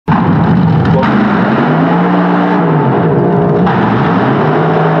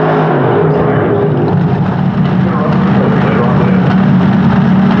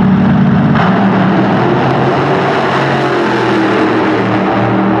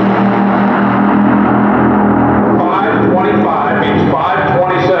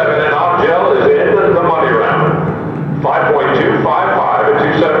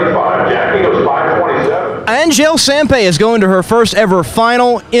Danielle Sampe is going to her first ever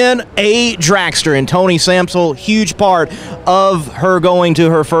final in a dragster, and Tony Samsel, huge part of her going to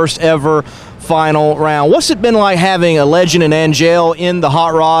her first ever final round. What's it been like having a legend in Angel in the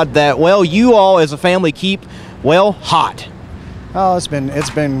hot rod that, well, you all as a family keep, well, hot? Oh, it's been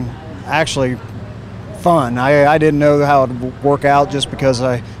actually fun. I didn't know how it would work out just because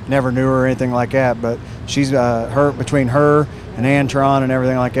I never knew her or anything like that, but she's between her and Antron and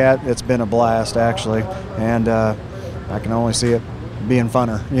everything like that, it's been a blast actually, and I can only see it being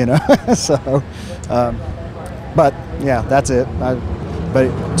funner, you know. So but yeah, that's it. But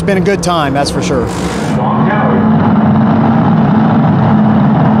it's been a good time, that's for sure.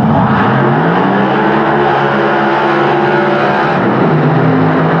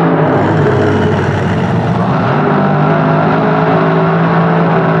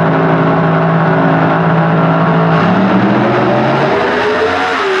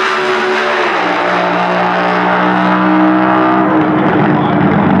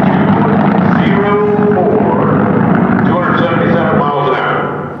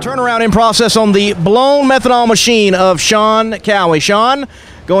 Turnaround in process on the blown methanol machine of Sean Cowie. Sean,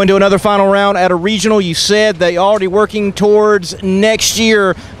 going to another final round at a regional. You said they already working towards next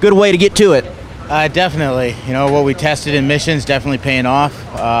year. Good way to get to it. Definitely. You know, what we tested in missions definitely paying off.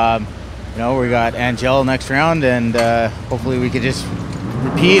 You know, we got Angel next round, and hopefully we could just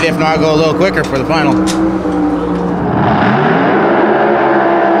repeat, if not go a little quicker for the final.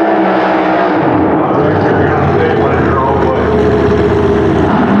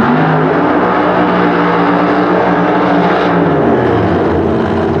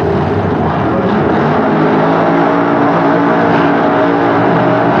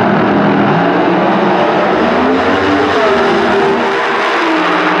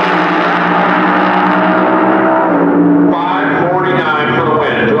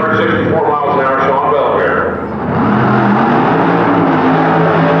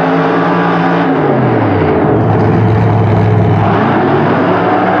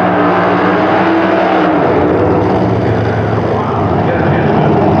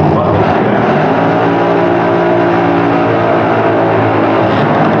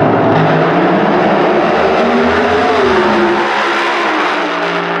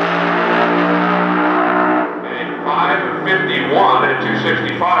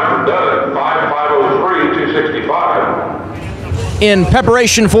 In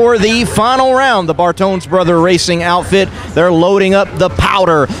preparation for the final round, the Bartones Brother Racing outfit, they're loading up the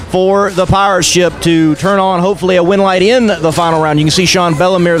powder for the pirate ship to turn on hopefully a win light in the final round. You can see Sean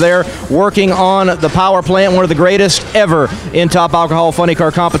Bellemere there working on the power plant, one of the greatest ever in top alcohol funny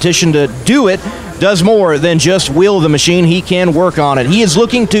car competition to do it. Does more than just wheel the machine, he can work on it. He is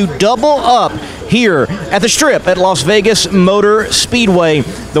looking to double up here at the Strip at Las Vegas Motor Speedway.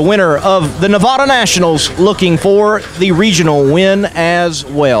 The winner of the Nevada Nationals looking for the regional win as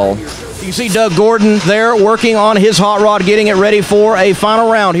well. You can see Doug Gordon there working on his hot rod, getting it ready for a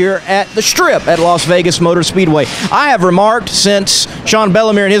final round here at the Strip at Las Vegas Motor Speedway. I have remarked, since Sean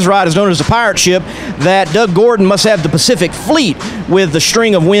Bellemere and his ride is known as the Pirate Ship, that Doug Gordon must have the Pacific Fleet with the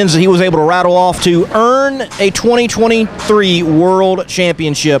string of wins that he was able to rattle off to earn a 2023 World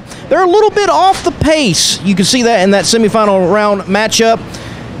Championship. They're a little bit off the pace. You can see that in that semifinal round matchup.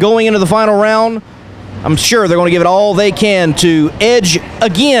 Going into the final round, I'm sure they're going to give it all they can to edge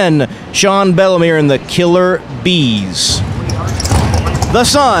again Sean Bellemere and the Killer Bees. The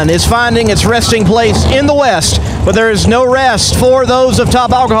sun is finding its resting place in the west, but there is no rest for those of Top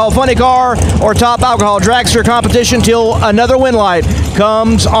Alcohol Funny Car or Top Alcohol Dragster competition till another win light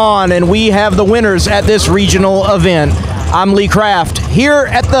comes on, and we have the winners at this regional event. I'm Lee Kraft here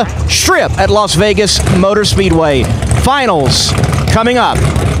at the Strip at Las Vegas Motor Speedway. Finals coming up.